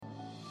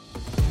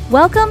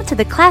Welcome to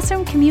the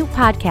Classroom Commute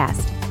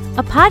Podcast,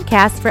 a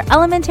podcast for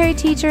elementary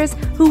teachers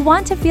who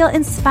want to feel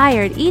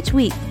inspired each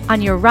week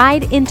on your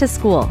ride into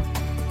school.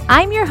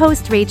 I'm your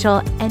host, Rachel,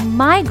 and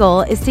my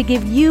goal is to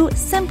give you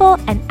simple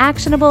and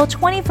actionable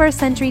 21st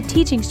century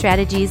teaching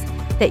strategies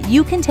that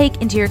you can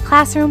take into your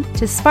classroom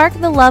to spark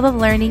the love of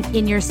learning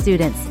in your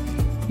students.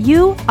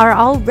 You are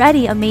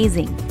already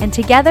amazing, and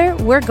together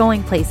we're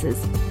going places.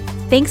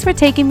 Thanks for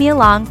taking me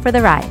along for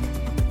the ride.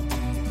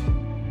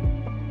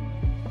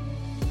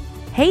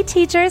 Hey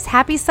teachers,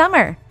 happy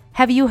summer!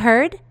 Have you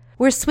heard?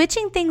 We're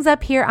switching things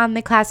up here on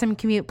the Classroom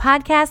Commute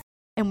Podcast,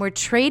 and we're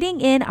trading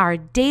in our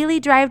daily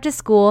drive to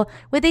school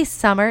with a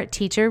summer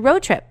teacher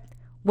road trip.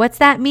 What's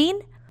that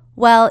mean?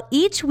 Well,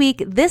 each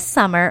week this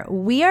summer,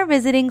 we are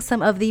visiting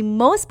some of the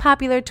most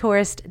popular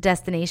tourist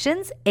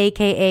destinations,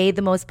 aka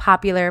the most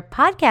popular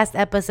podcast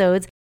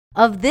episodes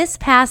of this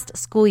past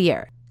school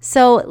year.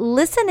 So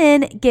listen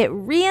in, get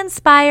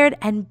re-inspired,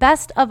 and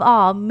best of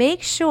all,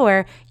 make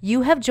sure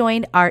you have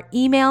joined our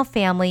email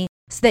family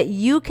so that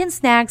you can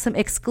snag some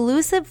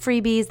exclusive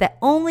freebies that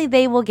only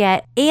they will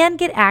get and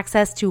get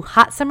access to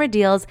hot summer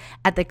deals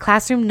at the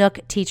Classroom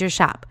Nook Teacher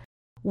Shop.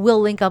 We'll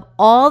link up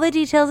all the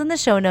details in the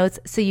show notes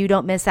so you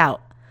don't miss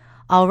out.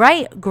 All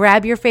right,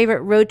 grab your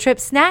favorite road trip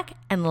snack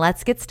and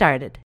let's get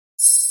started.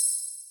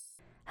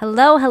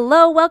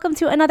 Hello, welcome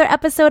to another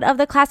episode of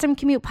the Classroom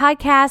Commute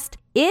Podcast.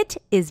 It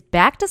is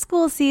back to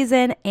school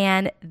season,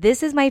 and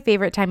this is my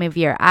favorite time of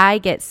year. I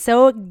get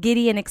so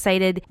giddy and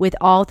excited with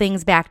all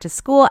things back to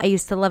school. I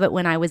used to love it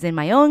when I was in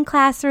my own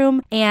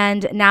classroom,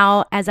 and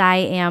now as I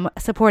am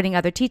supporting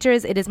other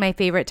teachers, it is my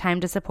favorite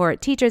time to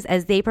support teachers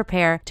as they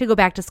prepare to go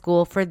back to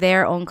school for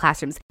their own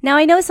classrooms. Now,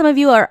 I know some of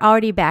you are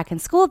already back in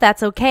school.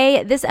 That's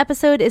okay. This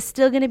episode is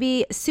still going to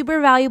be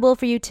super valuable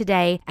for you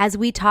today as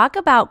we talk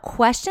about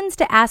questions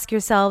to ask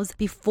yourselves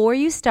before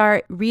you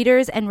start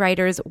Readers and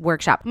Writers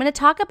Workshop. I'm going to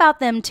talk about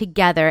them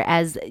together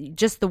as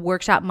just the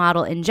workshop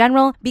model in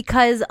general,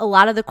 because a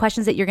lot of the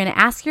questions that you're going to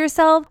ask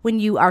yourself when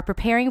you are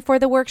preparing for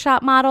the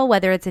workshop model,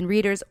 whether it's in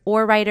Readers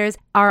or Writers,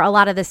 are a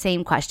lot of the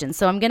same questions.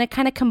 So I'm going to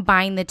kind of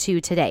combine the two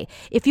today.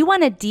 If you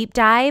want to deep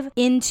dive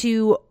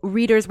into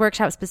Readers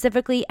Workshop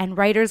specifically and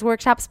Writers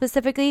Workshop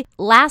specifically,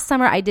 last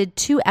summer I did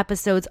 2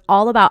 episodes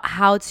all about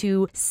how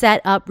to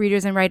set up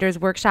Readers and Writers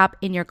Workshop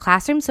in your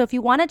classroom. So if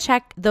you want to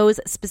check those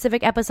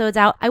specific episodes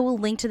out, I will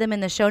link to them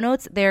in the show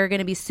notes. They're going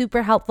to be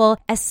super helpful,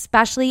 especially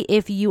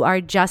if you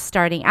are just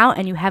starting out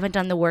and you haven't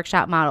done the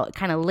workshop model. It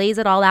kind of lays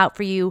it all out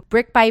for you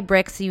brick by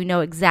brick so you know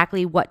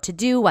exactly what to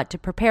do, what to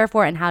prepare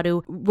for, and how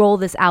to roll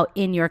this out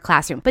in your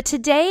classroom. But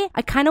today,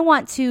 I kind of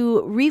want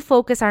to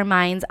refocus our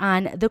minds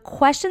on the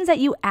questions that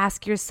you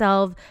ask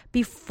yourself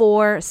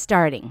before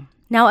starting.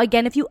 Now,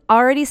 again, if you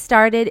already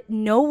started,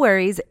 no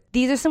worries.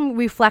 These are some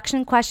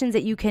reflection questions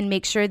that you can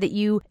make sure that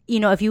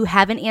if you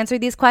haven't answered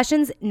these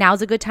questions,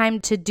 now's a good time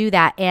to do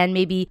that and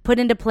maybe put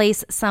into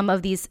place some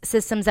of these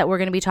systems that we're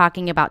going to be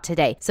talking about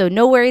today. So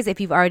no worries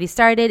if you've already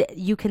started,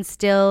 you can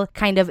still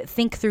kind of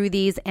think through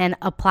these and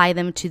apply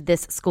them to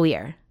this school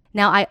year.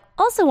 Now, I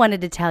also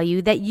wanted to tell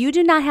you that you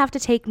do not have to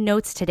take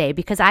notes today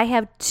because I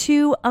have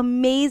 2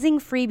 amazing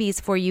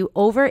freebies for you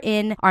over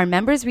in our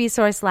members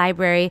resource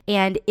library,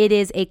 and it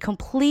is a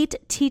complete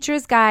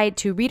teacher's guide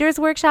to Readers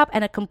Workshop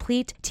and a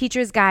complete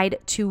teacher's guide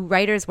to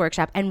Writers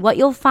Workshop. And what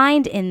you'll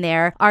find in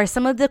there are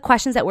some of the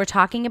questions that we're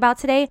talking about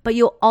today, but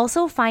you'll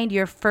also find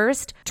your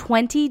first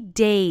 20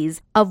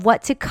 days of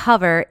what to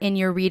cover in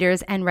your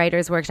Readers and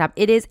Writers Workshop.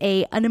 It is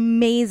an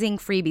amazing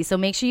freebie, so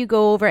make sure you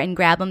go over and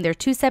grab them. They're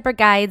 2 separate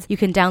guides. You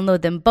can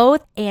download them both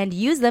and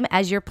use them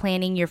as you're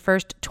planning your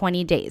first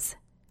 20 days.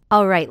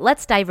 All right,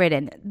 let's dive right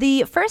in.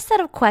 The first set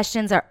of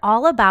questions are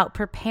all about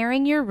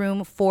preparing your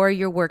room for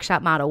your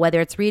workshop model,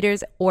 whether it's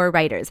Readers or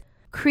Writers.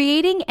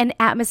 Creating an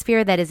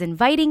atmosphere that is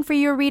inviting for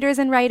your readers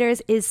and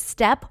writers is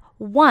step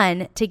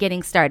 1 to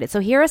getting started.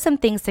 So here are some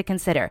things to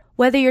consider.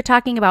 Whether you're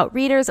talking about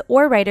readers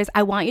or writers,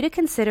 I want you to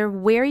consider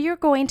where you're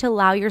going to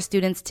allow your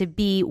students to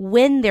be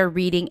when they're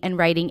reading and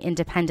writing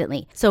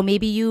independently. So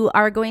maybe you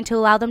are going to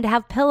allow them to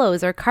have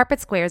pillows or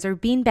carpet squares or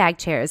beanbag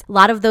chairs. A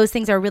lot of those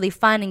things are really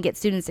fun and get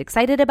students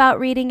excited about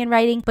reading and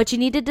writing, but you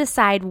need to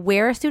decide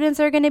where students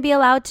are going to be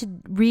allowed to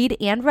read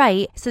and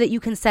write so that you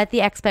can set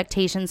the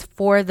expectations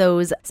for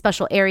those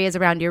special areas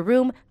around your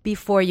room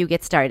before you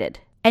get started.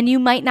 And you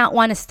might not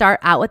want to start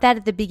out with that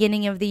at the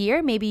beginning of the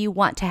year. Maybe you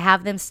want to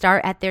have them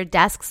start at their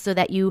desks so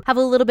that you have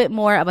a little bit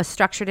more of a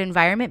structured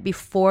environment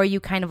before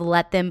you kind of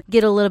let them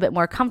get a little bit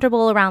more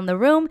comfortable around the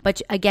room.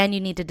 But again, you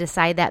need to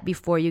decide that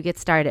before you get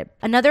started.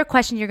 Another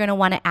question you're going to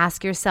want to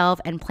ask yourself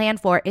and plan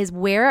for is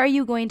where are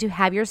you going to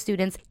have your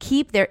students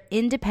keep their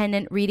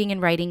independent reading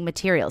and writing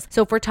materials?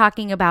 So if we're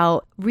talking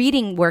about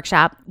reading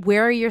workshop,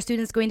 where are your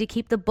students going to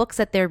keep the books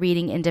that they're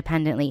reading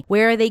independently?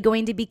 Where are they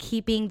going to be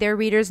keeping their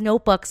readers'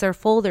 notebooks or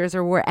folders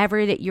or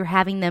wherever that you're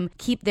having them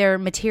keep their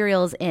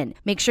materials in.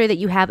 Make sure that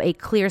you have a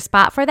clear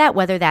spot for that,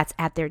 whether that's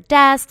at their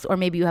desks or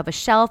maybe you have a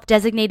shelf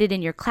designated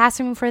in your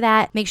classroom for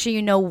that. Make sure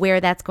you know where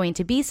that's going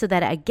to be so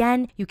that,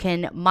 again, you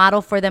can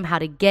model for them how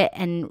to get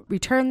and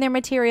return their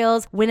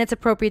materials, when it's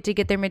appropriate to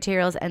get their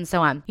materials, and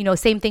so on.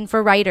 Same thing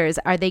for writers.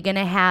 Are they going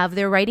to have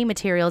their writing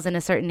materials in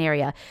a certain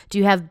area? Do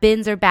you have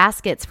bins or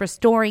baskets for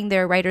storing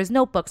their writer's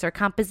notebooks or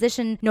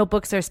composition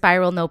notebooks or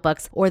spiral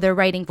notebooks or their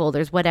writing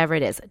folders, whatever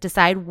it is?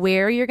 Decide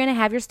where you're going to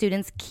have your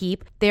students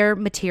keep their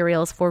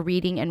materials for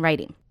reading and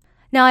writing.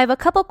 Now, I have a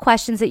couple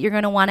questions that you're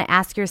going to want to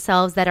ask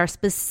yourselves that are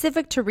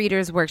specific to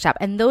Reader's Workshop.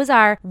 And those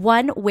are,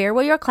 one, where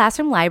will your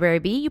classroom library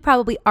be? You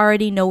probably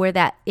already know where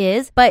that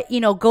is, but,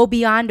 go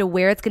beyond to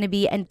where it's going to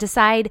be and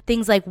decide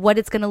things like what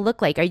it's going to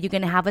look like. Are you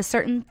going to have a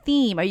certain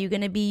theme? Are you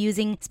going to be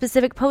using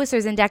specific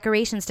posters and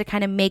decorations to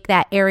kind of make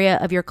that area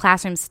of your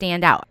classroom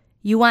stand out?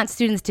 You want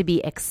students to be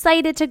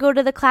excited to go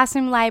to the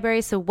classroom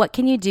library, so what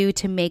can you do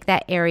to make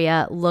that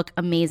area look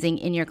amazing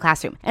in your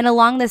classroom? And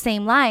along the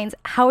same lines,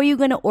 how are you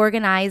going to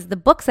organize the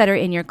books that are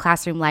in your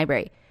classroom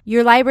library?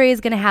 Your library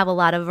is going to have a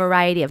lot of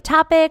variety of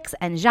topics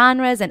and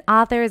genres and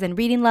authors and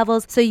reading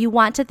levels, so you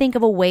want to think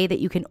of a way that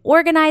you can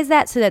organize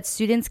that so that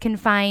students can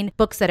find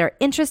books that are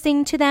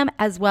interesting to them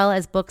as well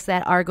as books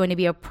that are going to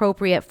be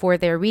appropriate for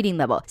their reading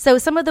level. So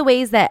some of the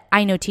ways that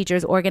I know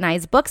teachers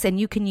organize books, and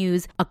you can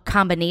use a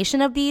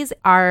combination of these,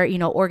 are,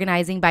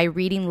 organizing by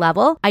reading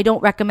level. I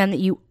don't recommend that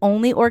you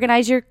only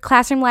organize your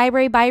classroom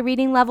library by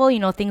reading level,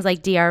 things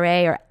like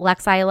DRA or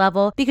Lexile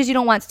level, because you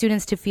don't want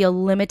students to feel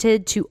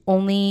limited to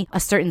only a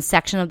certain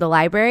section of the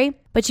library.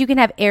 But you can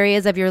have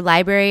areas of your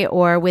library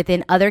or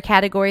within other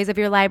categories of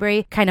your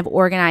library kind of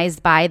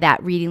organized by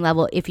that reading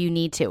level if you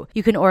need to.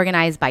 You can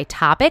organize by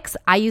topics.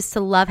 I used to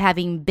love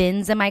having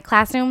bins in my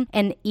classroom,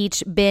 and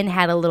each bin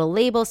had a little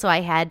label. So I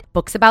had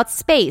books about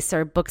space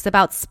or books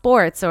about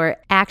sports or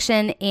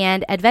action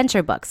and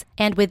adventure books.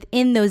 And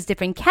within those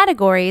different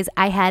categories,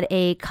 I had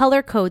a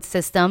color code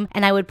system,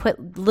 and I would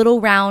put little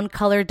round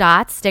color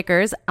dots,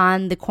 stickers,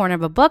 on the corner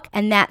of a book,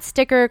 and that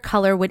sticker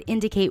color would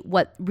indicate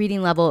what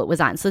reading level it was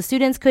on. So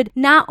students could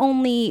not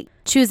only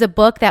choose a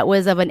book that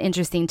was of an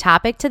interesting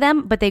topic to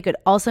them, but they could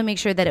also make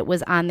sure that it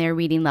was on their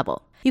reading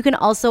level. You can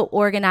also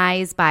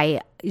organize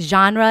by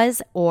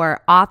genres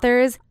or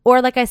authors,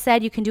 or like I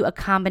said, you can do a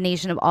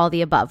combination of all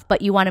the above,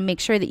 but you want to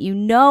make sure that you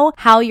know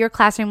how your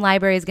classroom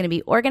library is going to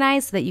be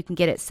organized so that you can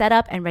get it set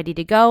up and ready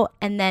to go,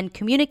 and then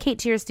communicate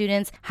to your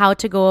students how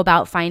to go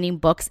about finding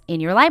books in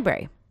your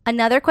library.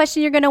 Another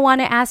question you're going to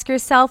want to ask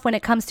yourself when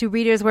it comes to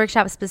Reader's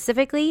Workshop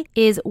specifically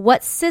is,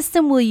 what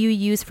system will you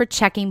use for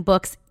checking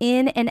books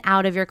in and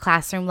out of your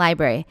classroom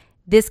library?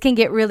 This can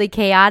get really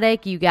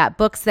chaotic. You got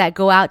books that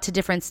go out to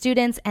different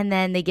students and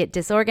then they get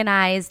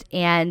disorganized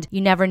and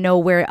you never know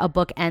where a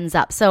book ends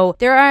up. So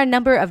there are a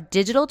number of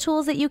digital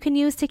tools that you can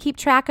use to keep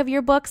track of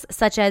your books,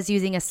 such as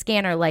using a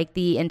scanner like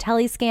the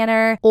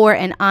IntelliScanner or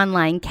an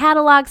online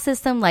catalog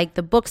system like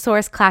the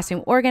BookSource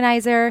Classroom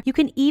Organizer. You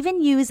can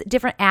even use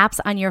different apps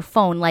on your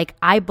phone like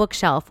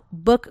iBookshelf,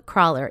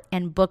 Bookcrawler,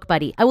 and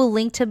BookBuddy. I will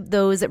link to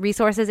those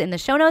resources in the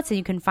show notes, and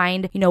you can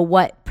find,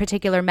 what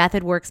particular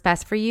method works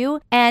best for you.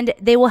 And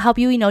they will help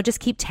you, just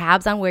keep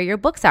tabs on where your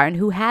books are and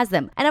who has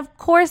them. And of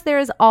course, there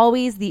is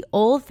always the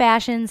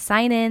old-fashioned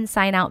sign in,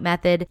 sign out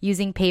method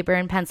using paper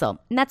and pencil.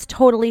 And that's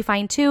totally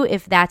fine too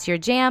if that's your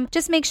jam.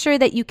 Just make sure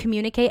that you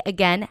communicate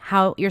again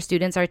how your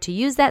students are to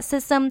use that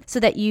system so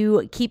that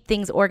you keep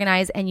things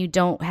organized and you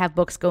don't have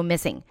books go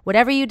missing.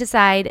 Whatever you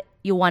decide,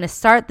 you'll want to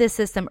start this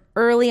system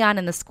early on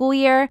in the school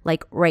year,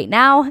 like right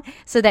now,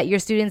 so that your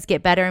students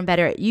get better and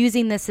better at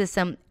using this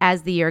system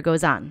as the year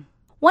goes on.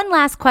 One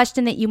last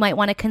question that you might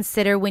want to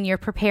consider when you're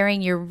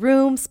preparing your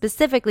room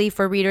specifically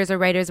for Readers or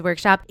Writers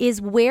Workshop is,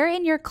 where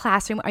in your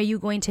classroom are you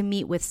going to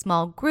meet with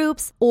small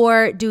groups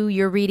or do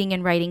your reading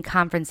and writing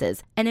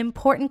conferences? An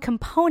important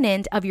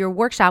component of your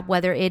workshop,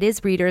 whether it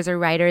is Readers or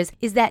Writers,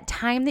 is that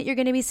time that you're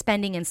going to be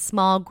spending in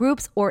small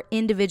groups or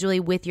individually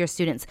with your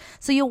students.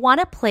 So you'll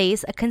want to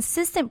place a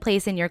consistent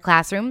place in your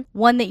classroom,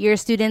 one that your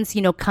students,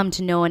 come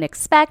to know and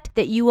expect,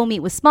 that you will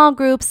meet with small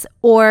groups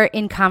or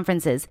in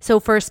conferences.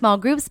 So for small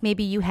groups,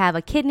 maybe you have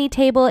a kidney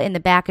table in the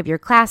back of your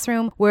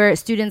classroom where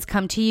students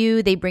come to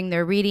you. They bring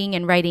their reading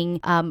and writing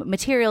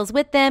materials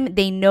with them.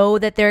 They know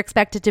that they're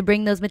expected to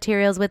bring those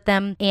materials with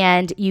them,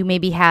 and you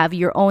maybe have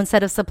your own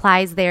set of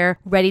supplies there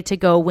ready to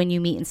go when you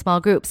meet in small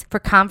groups. For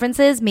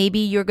conferences, maybe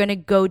you're going to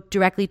go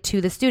directly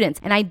to the students,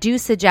 and I do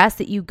suggest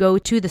that you go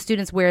to the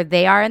students where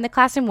they are in the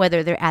classroom,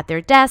 whether they're at their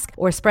desk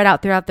or spread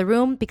out throughout the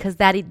room, because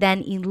that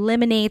then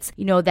eliminates,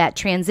 that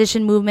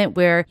transition movement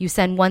where you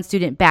send one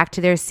student back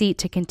to their seat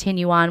to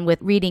continue on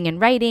with reading and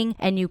writing,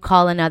 and you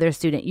call another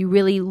student. You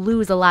really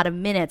lose a lot of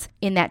minutes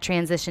in that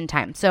transition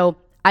time. So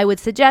I would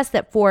suggest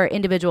that for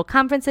individual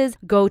conferences,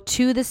 go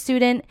to the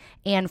student,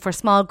 and for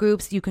small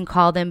groups, you can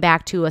call them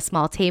back to a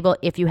small table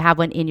if you have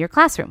one in your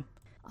classroom.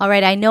 All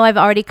right, I know I've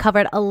already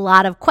covered a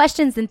lot of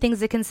questions and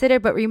things to consider,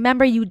 but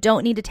remember, you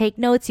don't need to take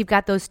notes. You've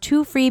got those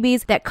 2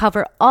 freebies that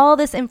cover all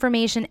this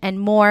information and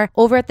more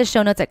over at the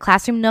show notes at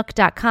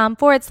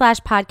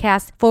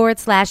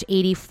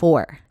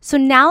classroomnook.com/podcast/84. So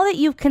now that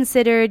you've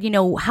considered,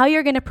 how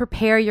you're going to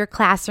prepare your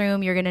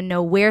classroom, you're going to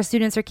know where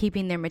students are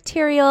keeping their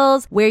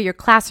materials, where your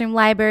classroom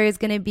library is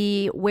going to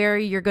be, where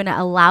you're going to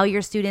allow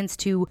your students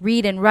to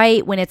read and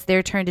write when it's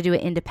their turn to do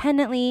it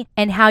independently,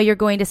 and how you're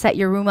going to set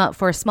your room up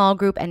for a small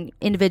group and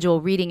individual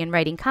reading and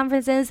writing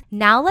conferences.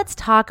 Now let's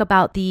talk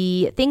about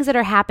the things that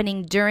are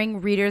happening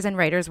during Readers and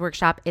Writers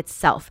Workshop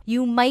itself.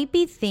 You might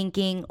be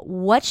thinking,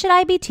 what should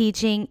I be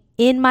teaching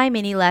in my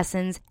mini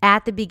lessons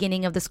at the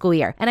beginning of the school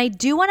year? And I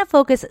do want to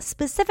focus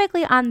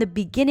specifically on the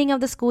beginning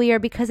of the school year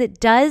because it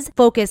does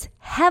focus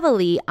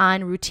heavily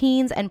on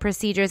routines and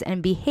procedures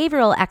and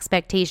behavioral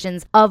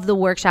expectations of the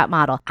workshop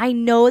model. I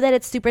know that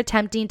it's super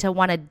tempting to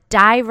want to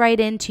dive right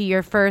into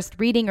your first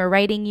reading or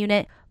writing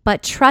unit,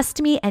 but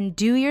trust me and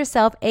do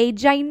yourself a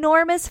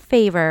ginormous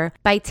favor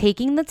by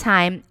taking the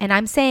time, and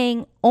I'm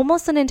saying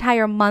almost an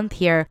entire month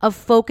here, of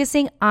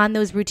focusing on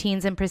those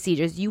routines and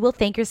procedures. You will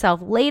thank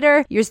yourself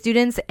later, your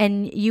students,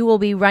 and you will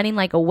be running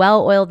like a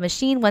well-oiled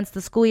machine once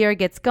the school year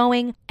gets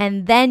going.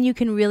 And then you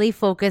can really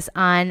focus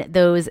on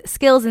those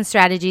skills and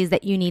strategies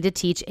that you need to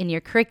teach in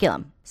your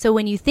curriculum. So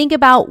when you think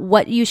about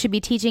what you should be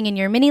teaching in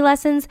your mini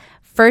lessons,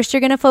 first, you're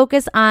going to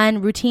focus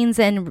on routines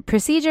and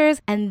procedures,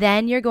 and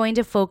then you're going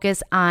to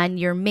focus on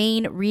your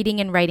main reading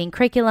and writing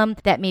curriculum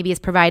that maybe is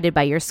provided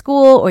by your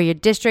school or your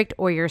district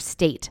or your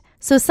state.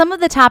 So some of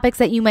the topics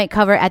that you might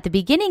cover at the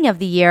beginning of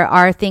the year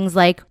are things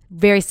like,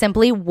 very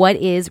simply, what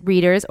is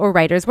Readers or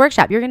Writers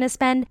Workshop? You're going to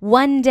spend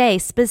one day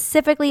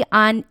specifically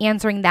on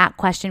answering that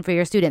question for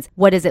your students.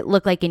 What does it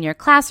look like in your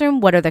classroom?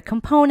 What are the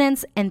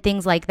components and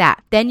things like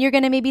that? Then you're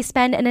going to maybe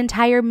spend an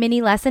entire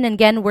mini lesson. And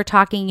again, we're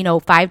talking,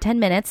 5-10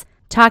 minutes,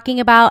 talking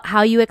about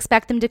how you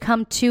expect them to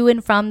come to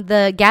and from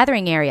the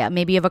gathering area.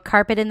 Maybe you have a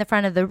carpet in the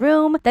front of the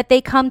room that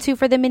they come to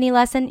for the mini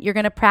lesson. You're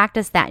going to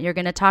practice that. You're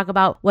going to talk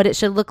about what it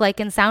should look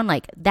like and sound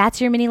like. That's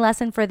your mini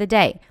lesson for the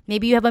day.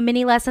 Maybe you have a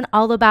mini lesson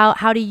all about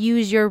how to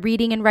use your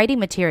reading and writing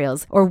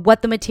materials, or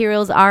what the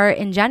materials are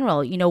in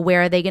general.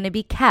 Where are they going to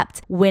be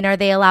kept? When are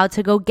they allowed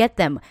to go get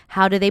them?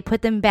 How do they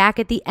put them back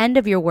at the end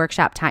of your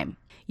workshop time?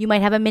 You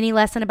might have a mini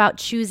lesson about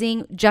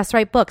choosing just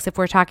right books if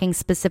we're talking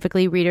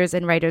specifically Readers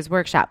and Writers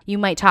Workshop. You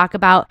might talk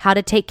about how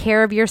to take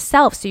care of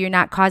yourself so you're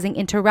not causing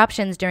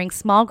interruptions during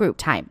small group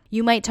time.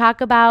 You might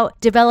talk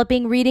about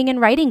developing reading and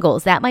writing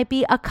goals. That might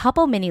be a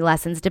couple mini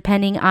lessons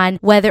depending on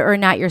whether or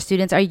not your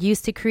students are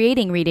used to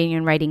creating reading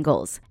and writing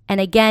goals.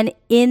 And again,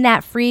 in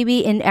that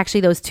freebie, in actually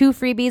those 2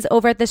 freebies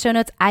over at the show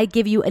notes, I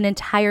give you an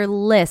entire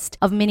list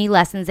of mini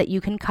lessons that you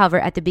can cover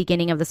at the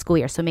beginning of the school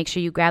year. So make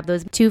sure you grab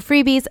those 2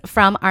 freebies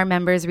from our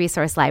members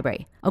resource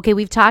library. Okay,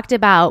 we've talked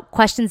about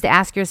questions to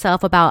ask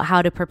yourself about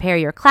how to prepare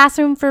your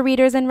classroom for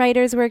Readers and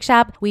Writers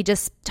Workshop. We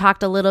just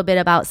talked a little bit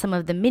about some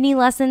of the mini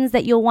lessons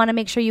that you'll want to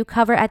make sure you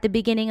cover at the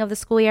beginning of the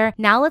school year.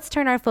 Now let's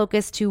turn our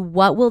focus to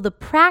what will the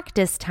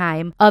practice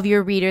time of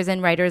your Readers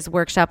and Writers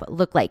Workshop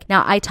look like.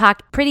 Now, I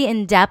talked pretty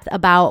in depth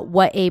about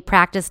what a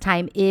practice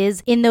time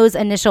is in those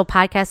initial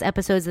podcast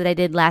episodes that I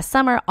did last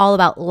summer, all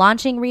about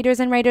launching Readers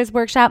and Writers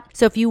Workshop.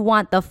 So if you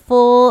want the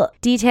full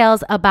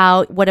details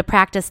about what a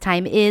practice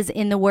time is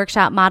in the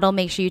workshop model,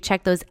 make sure you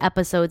check those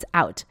episodes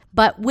out.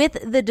 But with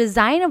the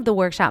design of the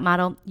workshop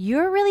model,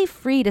 you're really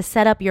free to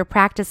set up your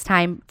practice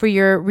time for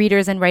your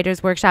Readers and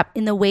Writers Workshop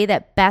in the way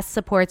that best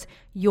supports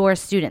your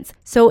students.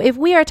 So if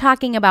we are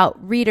talking about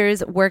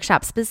Readers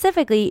Workshop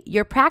specifically,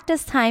 your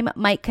practice time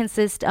might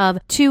consist of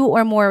 2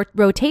 or more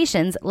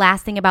rotations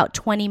lasting about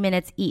 20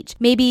 minutes each,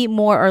 maybe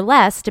more or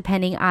less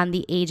depending on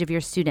the age of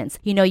your students.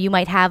 You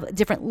might have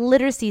different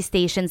literacy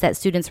stations that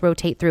students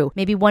rotate through.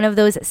 Maybe one of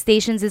those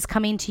stations is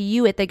coming to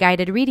you at the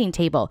guided reading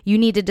table. You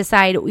need to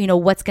decide,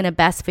 what's going to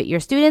best fit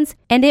your students,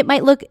 and it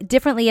might look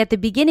differently at the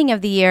beginning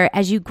of the year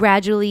as you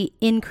gradually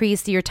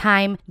increase your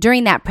time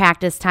during that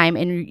practice time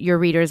in your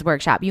Readers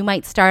Workshop. You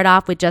might start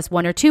off with just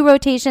 1 or 2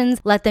 rotations,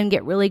 let them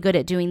get really good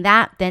at doing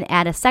that, then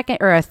add a second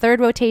or a third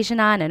rotation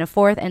on and a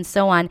fourth and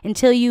so on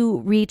until you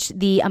reach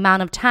the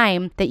amount of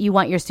time that you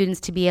want your students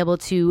to be able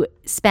to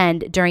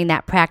spend during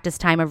that practice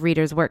time of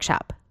Readers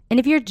Workshop. And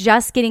if you're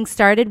just getting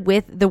started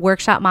with the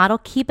workshop model,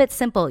 keep it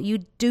simple. You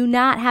do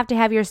not have to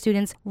have your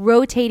students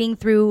rotating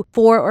through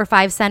 4 or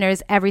 5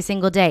 centers every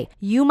single day.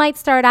 You might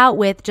start out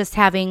with just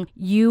having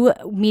you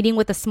meeting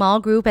with a small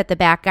group at the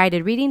back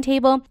guided reading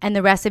table, and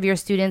the rest of your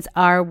students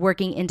are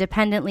working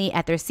independently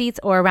at their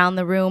seats or around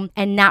the room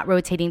and not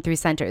rotating through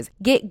centers.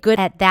 Get good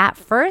at that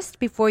first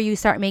before you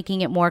start making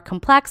it more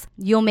complex.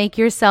 You'll make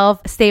yourself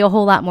stay a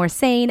whole lot more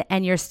sane,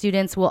 and your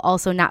students will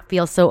also not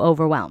feel so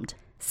overwhelmed.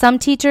 Some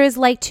teachers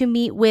like to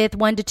meet with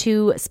 1 to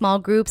 2 small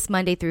groups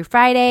Monday through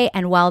Friday,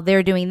 and while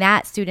they're doing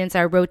that, students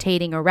are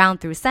rotating around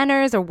through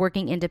centers or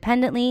working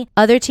independently.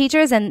 Other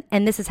teachers, and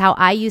this is how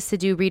I used to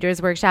do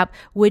Readers Workshop,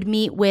 would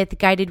meet with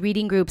guided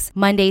reading groups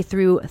Monday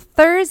through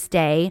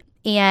Thursday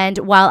And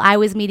while I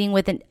was meeting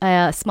with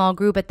a small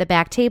group at the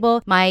back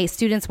table, my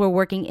students were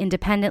working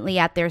independently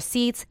at their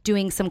seats,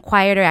 doing some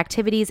quieter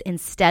activities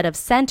instead of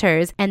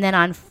centers. And then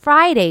on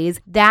Fridays,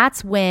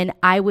 that's when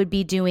I would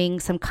be doing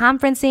some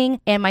conferencing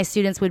and my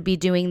students would be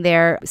doing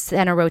their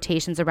center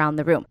rotations around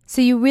the room.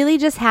 So you really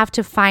just have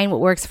to find what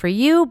works for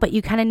you, but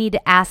you kind of need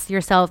to ask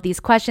yourself these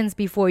questions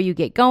before you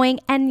get going.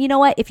 And you know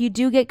what? If you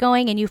do get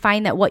going and you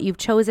find that what you've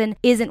chosen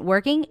isn't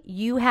working,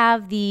 you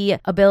have the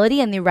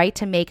ability and the right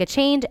to make a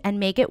change and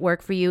make it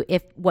work for you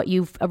if what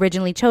you've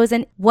originally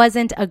chosen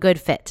wasn't a good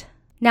fit.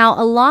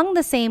 Now, along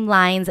the same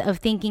lines of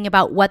thinking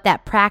about what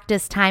that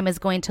practice time is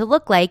going to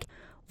look like,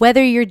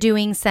 whether you're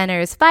doing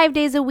centers 5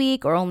 days a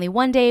week or only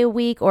 1 day a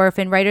week, or if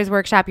in Writer's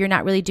Workshop you're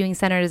not really doing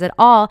centers at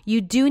all,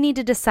 you do need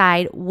to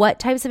decide what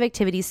types of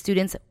activities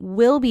students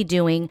will be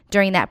doing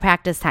during that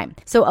practice time.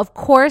 So of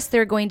course,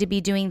 they're going to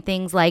be doing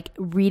things like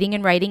reading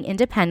and writing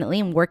independently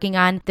and working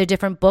on the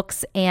different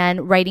books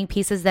and writing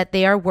pieces that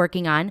they are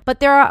working on. But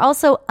there are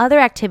also other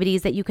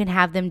activities that you can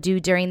have them do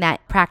during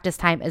that practice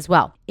time as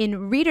well.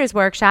 In Reader's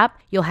Workshop,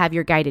 you'll have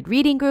your guided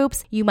reading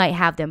groups. You might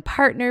have them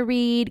partner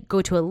read,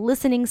 go to a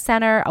listening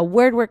center, a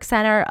word work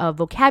center, a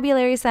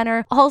vocabulary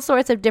center, all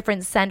sorts of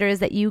different centers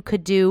that you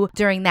could do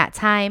during that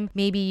time.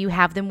 Maybe you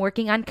have them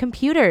working on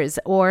computers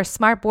or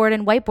smartboard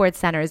and whiteboard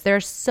centers. There are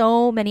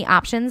so many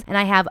options. And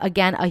I have,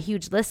 again, a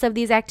huge list of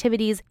these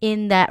activities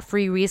in that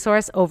free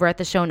resource over at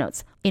the show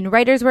notes. In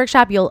Writer's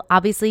Workshop, you'll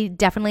obviously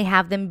definitely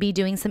have them be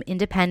doing some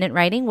independent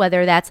writing,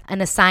 whether that's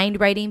an assigned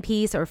writing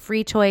piece or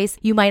free choice.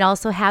 You might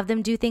also have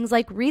them do things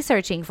like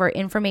researching for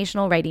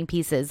informational writing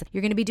pieces.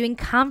 You're going to be doing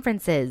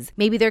conferences.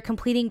 Maybe they're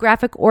completing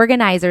graphic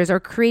organizers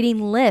or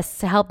creating lists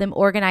to help them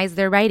organize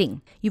their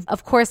writing. You've,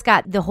 of course,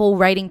 got the whole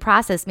writing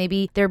process.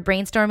 Maybe they're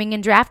brainstorming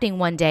and drafting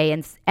one day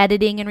and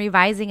editing and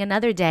revising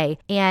another day.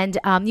 And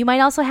you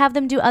might also have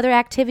them do other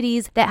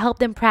activities that help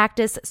them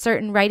practice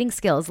certain writing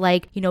skills,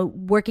 like,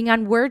 working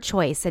on word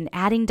choice and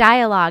adding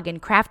dialogue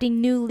and crafting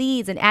new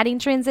leads and adding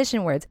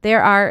transition words.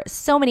 There are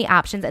so many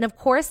options. And of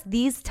course,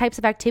 these types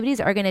of activities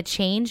are going to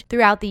change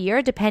throughout the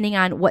year depending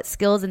on what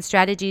skills and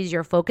strategies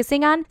you're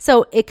focusing on.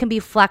 So it can be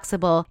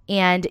flexible.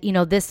 And,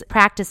 this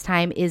practice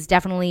time is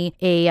definitely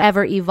a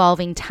ever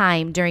evolving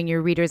time during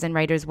your Readers and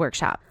Writers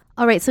Workshop.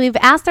 All right, so we've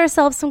asked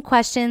ourselves some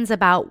questions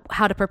about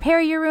how to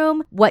prepare your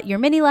room, what your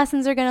mini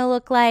lessons are going to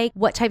look like,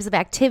 what types of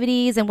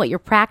activities and what your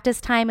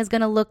practice time is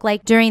going to look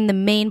like during the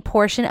main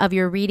portion of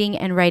your reading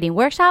and writing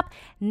workshop.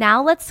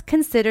 Now let's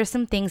consider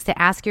some things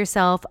to ask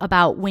yourself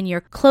about when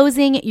you're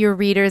closing your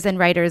Readers and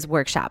Writers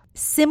Workshop.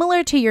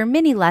 Similar to your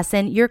mini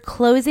lesson, your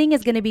closing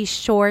is going to be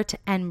short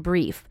and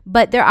brief,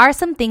 but there are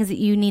some things that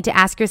you need to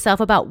ask yourself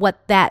about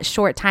what that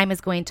short time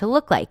is going to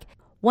look like.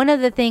 One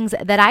of the things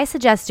that I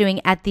suggest doing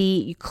at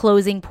the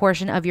closing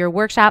portion of your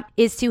workshop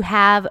is to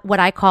have what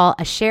I call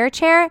a share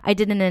chair. I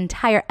did an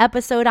entire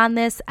episode on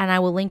this and I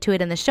will link to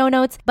it in the show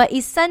notes. But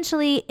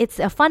essentially, it's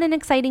a fun and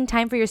exciting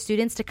time for your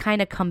students to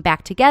kind of come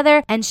back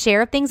together and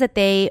share things that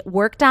they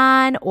worked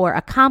on or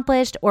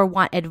accomplished or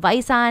want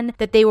advice on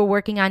that they were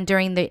working on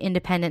during the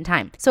independent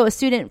time. So a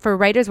student for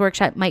Writer's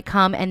Workshop might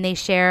come and they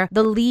share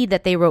the lead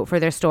that they wrote for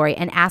their story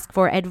and ask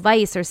for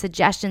advice or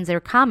suggestions or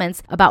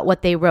comments about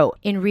what they wrote.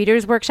 In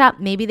Reader's Workshop,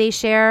 maybe they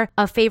share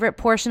a favorite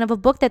portion of a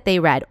book that they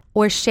read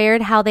or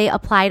shared how they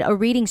applied a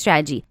reading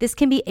strategy. This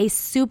can be a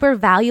super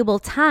valuable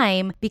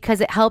time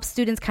because it helps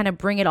students kind of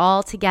bring it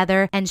all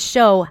together and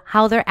show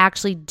how they're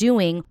actually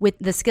doing with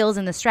the skills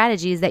and the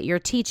strategies that you're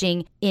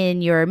teaching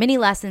in your mini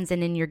lessons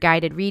and in your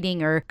guided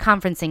reading or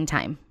conferencing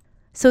time.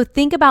 So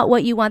think about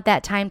what you want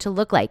that time to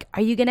look like.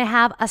 Are you going to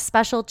have a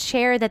special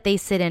chair that they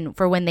sit in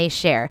for when they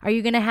share? Are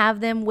you going to have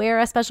them wear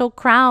a special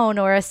crown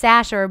or a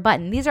sash or a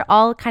button? These are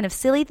all kind of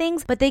silly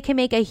things, but they can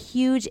make a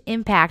huge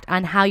impact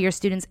on how your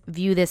students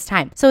view this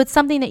time. So it's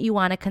something that you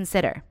want to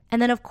consider.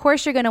 And then, of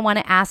course, you're going to want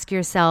to ask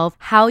yourself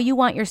how you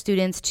want your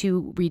students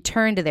to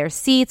return to their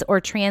seats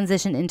or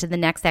transition into the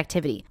next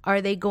activity.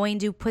 Are they going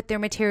to put their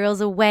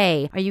materials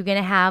away? Are you going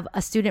to have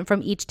a student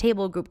from each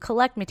table group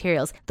collect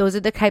materials? Those are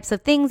the types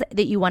of things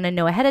that you want to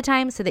know ahead of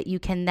time so that you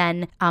can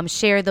then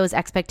share those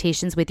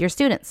expectations with your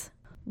students.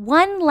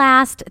 One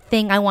last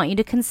thing I want you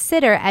to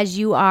consider as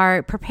you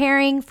are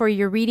preparing for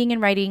your reading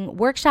and writing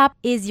workshop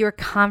is your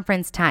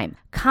conference time.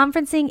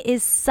 Conferencing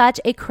is such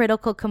a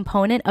critical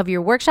component of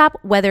your workshop,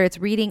 whether it's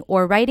reading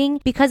or writing,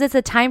 because it's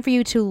a time for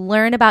you to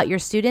learn about your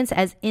students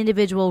as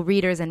individual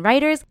readers and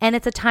writers, and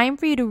it's a time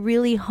for you to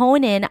really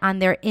hone in on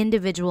their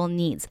individual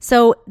needs.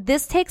 So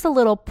this takes a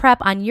little prep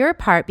on your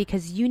part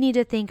because you need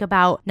to think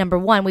about, number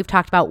one, we've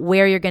talked about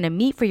where you're going to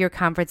meet for your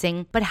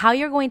conferencing, but how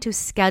you're going to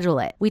schedule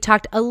it. We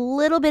talked a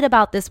little bit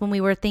about this when we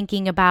were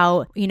thinking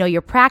about,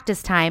 your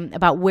practice time,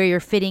 about where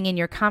you're fitting in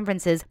your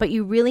conferences, but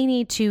you really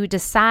need to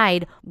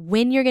decide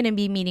when you're going to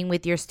be meeting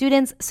with your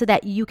students so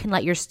that you can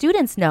let your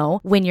students know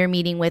when you're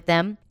meeting with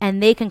them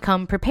and they can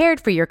come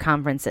prepared for your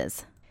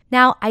conferences.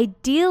 Now,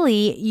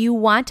 ideally, you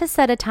want to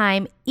set a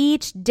time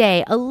each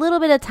day a little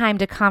bit of time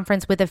to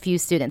conference with a few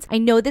students. I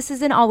know this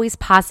isn't always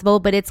possible,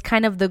 but it's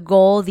kind of the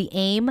goal, the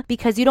aim,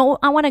 because you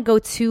don't want to go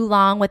too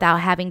long without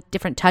having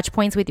different touch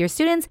points with your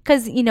students,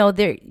 because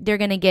they're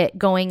going to get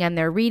going on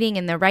their reading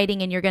and their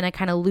writing, and you're going to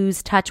kind of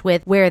lose touch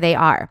with where they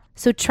are.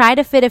 So try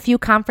to fit a few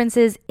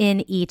conferences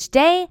in each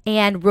day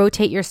and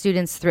rotate your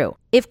students through.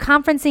 If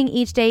conferencing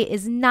each day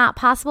is not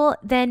possible,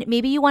 then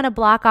maybe you want to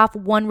block off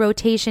one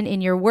rotation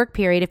in your work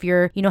period if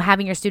you're,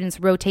 having your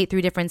students rotate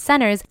through different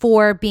centers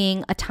for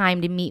being a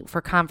time to meet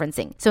for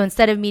conferencing. So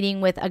instead of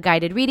meeting with a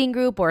guided reading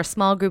group or a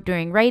small group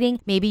during writing,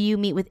 maybe you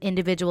meet with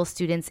individual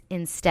students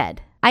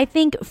instead. I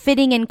think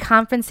fitting in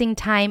conferencing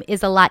time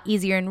is a lot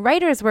easier in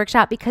Writer's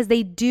Workshop because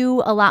they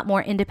do a lot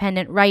more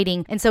independent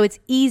writing. And so it's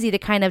easy to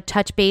kind of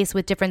touch base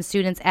with different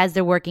students as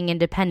they're working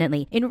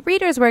independently. In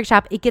Reader's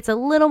Workshop, it gets a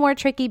little more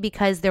tricky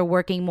because they're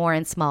working more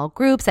in small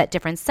groups at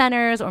different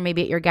centers or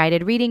maybe at your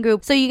guided reading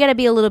group. So you got to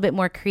be a little bit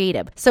more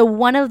creative. So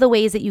one of the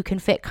ways that you can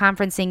fit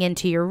conferencing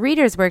into your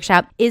Reader's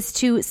Workshop is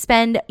to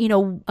spend,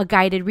 a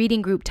guided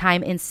reading group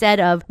time instead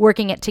of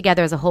working it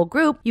together as a whole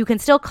group. You can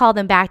still call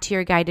them back to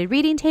your guided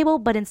reading table,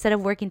 but instead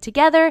of working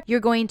together, you're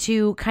going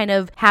to kind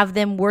of have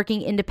them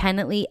working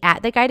independently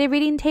at the guided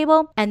reading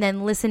table and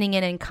then listening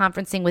in and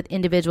conferencing with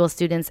individual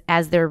students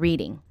as they're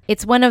reading.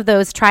 It's one of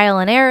those trial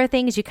and error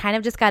things. You kind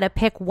of just got to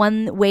pick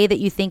one way that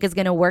you think is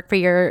going to work for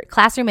your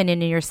classroom and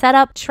in your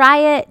setup. Try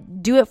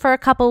it, do it for a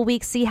couple of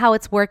weeks, see how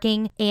it's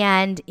working.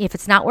 And if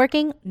it's not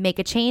working, make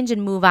a change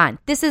and move on.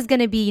 This is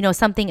going to be,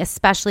 something,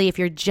 especially if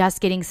you're just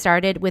getting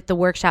started with the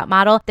workshop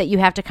model, that you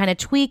have to kind of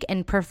tweak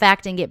and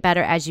perfect and get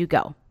better as you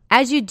go.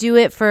 As you do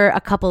it for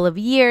a couple of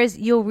years,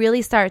 you'll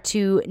really start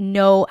to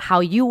know how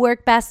you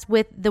work best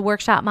with the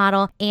workshop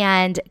model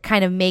and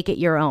kind of make it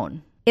your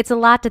own. It's a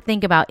lot to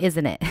think about,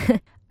 isn't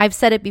it? I've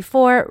said it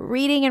before,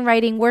 Reading and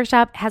Writing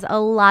Workshop has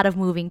a lot of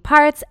moving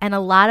parts and a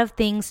lot of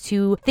things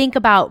to think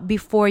about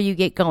before you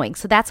get going.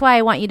 So that's why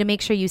I want you to make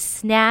sure you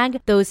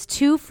snag those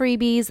 2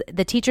 freebies,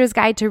 the Teacher's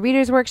Guide to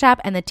Reader's Workshop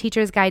and the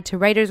Teacher's Guide to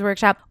Writer's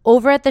Workshop,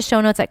 over at the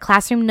show notes at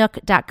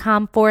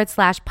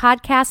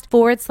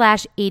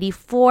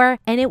classroomnook.com/podcast/84.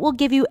 And it will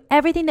give you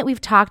everything that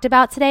we've talked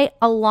about today,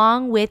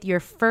 along with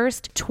your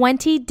first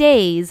 20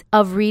 days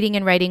of Reading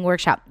and Writing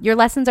Workshop. Your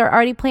lessons are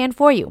already planned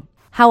for you.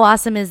 How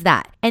awesome is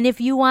that? And if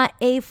you want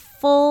a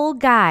full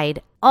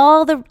guide,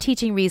 all the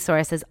teaching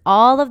resources,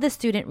 all of the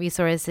student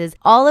resources,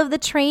 all of the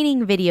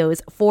training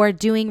videos for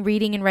doing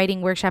Reading and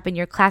Writing Workshop in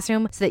your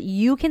classroom so that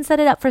you can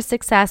set it up for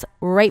success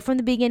right from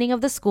the beginning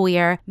of the school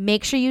year,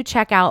 make sure you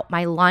check out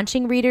my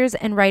Launching Readers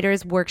and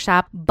Writers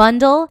Workshop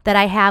bundle that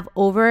I have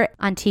over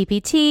on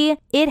TPT.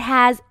 It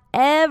has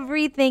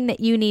everything that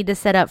you need to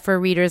set up for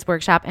Reader's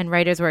Workshop and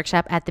Writer's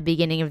Workshop at the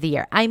beginning of the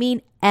year. I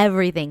mean,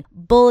 everything.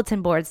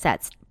 Bulletin board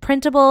sets,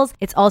 printables.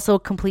 It's also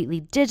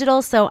completely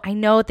digital. So I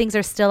know things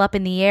are still up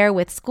in the air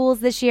with schools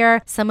this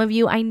year. Some of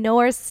you I know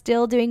are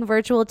still doing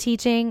virtual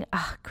teaching.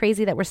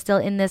 Crazy that we're still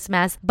in this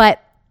mess,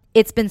 but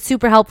it's been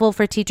super helpful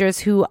for teachers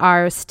who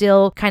are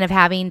still kind of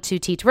having to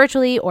teach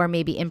virtually or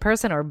maybe in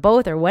person or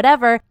both or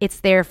whatever.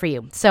 It's there for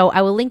you. So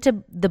I will link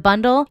to the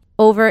bundle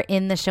over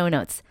in the show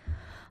notes.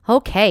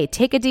 Okay,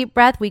 take a deep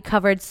breath. We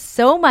covered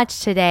so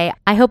much today.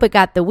 I hope it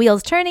got the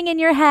wheels turning in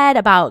your head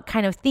about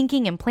kind of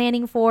thinking and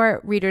planning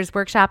for Reader's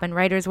Workshop and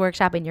Writer's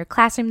Workshop in your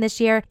classroom this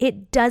year.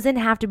 It doesn't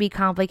have to be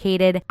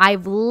complicated.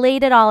 I've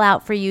laid it all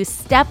out for you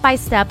step by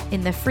step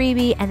in the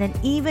freebie, and then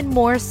even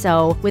more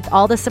so with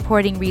all the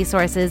supporting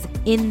resources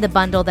in the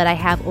bundle that I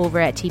have over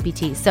at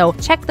TPT. So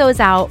check those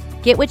out,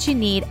 get what you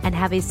need, and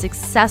have a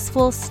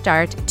successful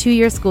start to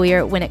your school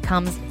year when it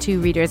comes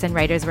to Readers and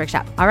Writers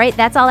Workshop. All right,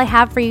 that's all I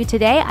have for you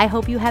today. I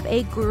hope you have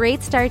a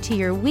great start to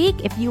your week.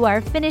 If you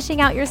are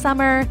finishing out your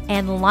summer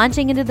and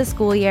launching into the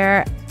school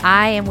year,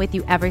 I am with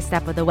you every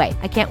step of the way.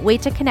 I can't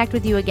wait to connect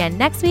with you again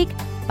next week.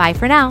 Bye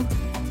for now.